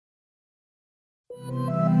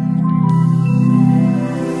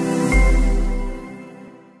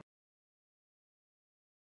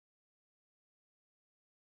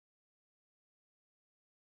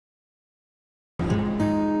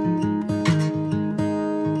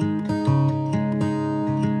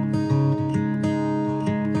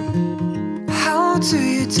do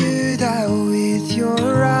you do that with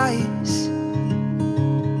your eyes?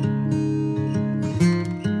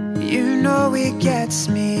 You know it gets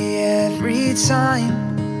me every time.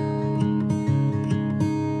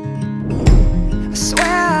 I swear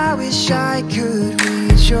I wish I could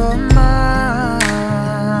read your mind,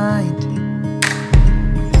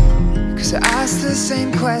 'cause I ask the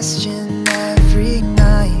same question every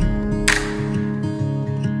night.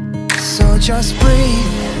 So just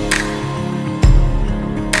breathe.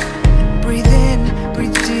 Breathe in,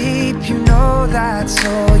 breathe deep, you know that's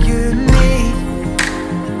all you need.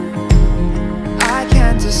 I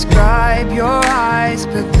can't describe your eyes,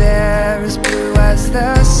 but they're as blue as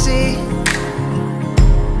the sea.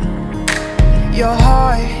 Your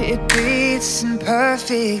heart, it beats in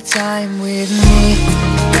perfect time with me.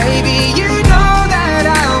 Baby, you know that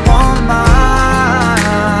I want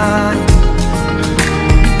mine.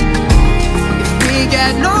 If we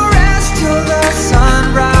get no rest till the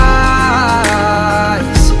sunrise,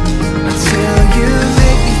 until you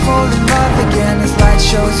make me fall in love again as light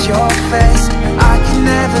shows your face, I can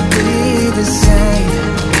never be the same.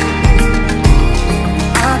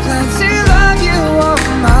 I plan to love you all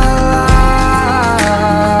my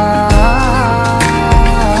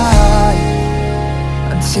life,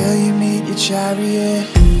 until you meet your chariot.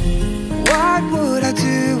 What would I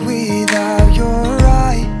do without your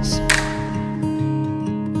eyes?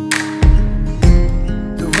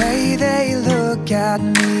 The way they look at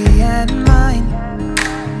me and mine.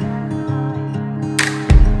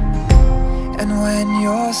 And when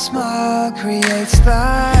your smile creates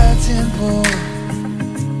that dimple,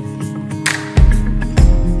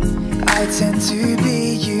 I tend to be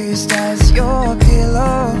used as your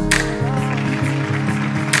pillow.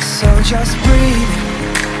 So just breathe.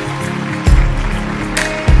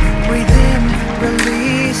 Breathe in,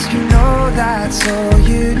 release, you know that's all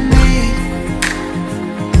you need.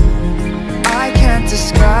 I can't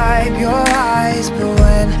describe your eyes, but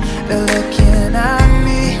when they're looking at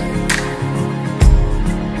me,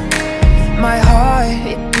 my heart,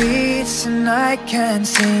 it beats and I can't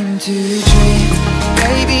seem to dream.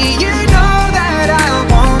 Baby, you know that I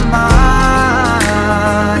want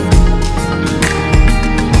mine.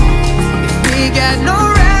 If we get no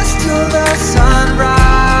rest till the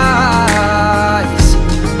sunrise,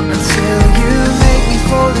 until you make me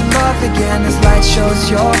fall in love again as light shows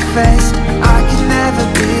your face, I can never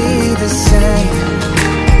be the same.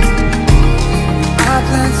 I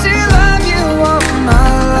plan to love you all my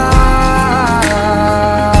life,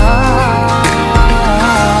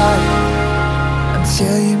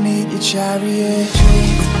 until you meet your chariot.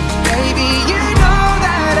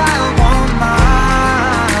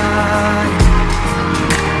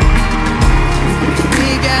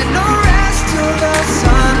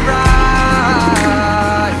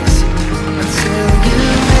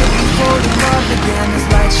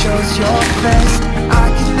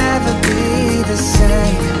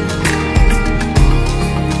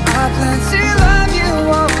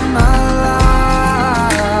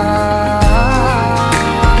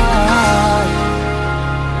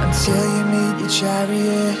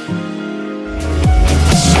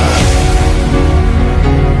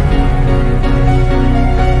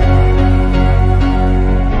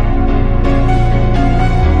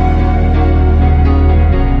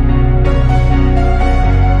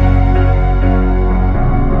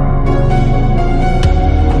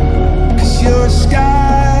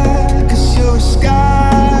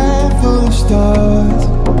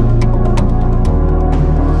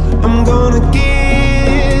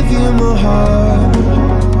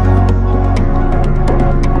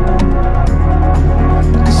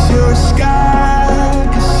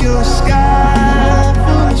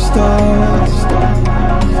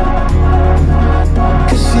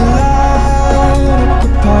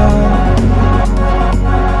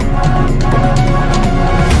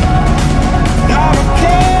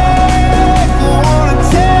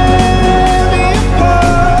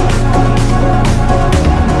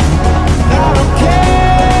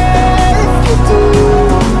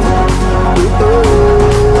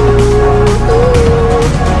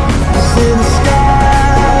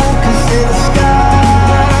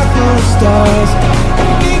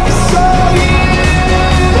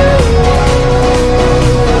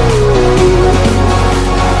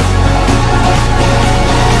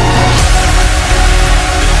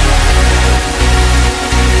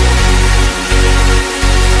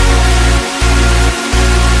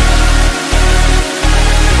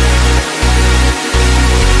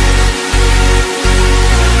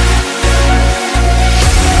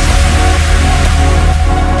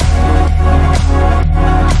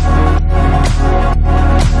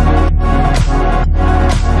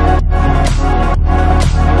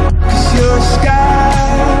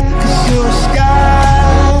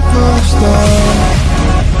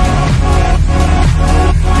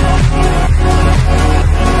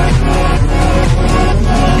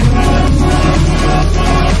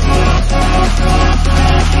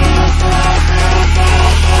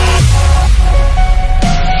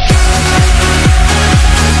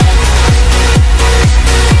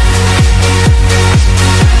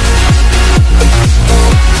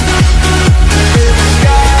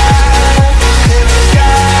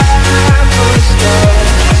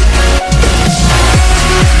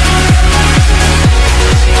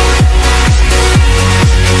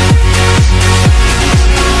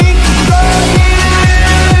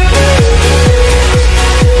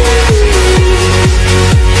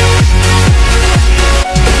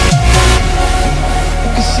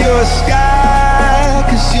 a sky,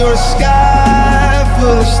 'cause you're a sky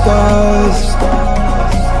full of stars.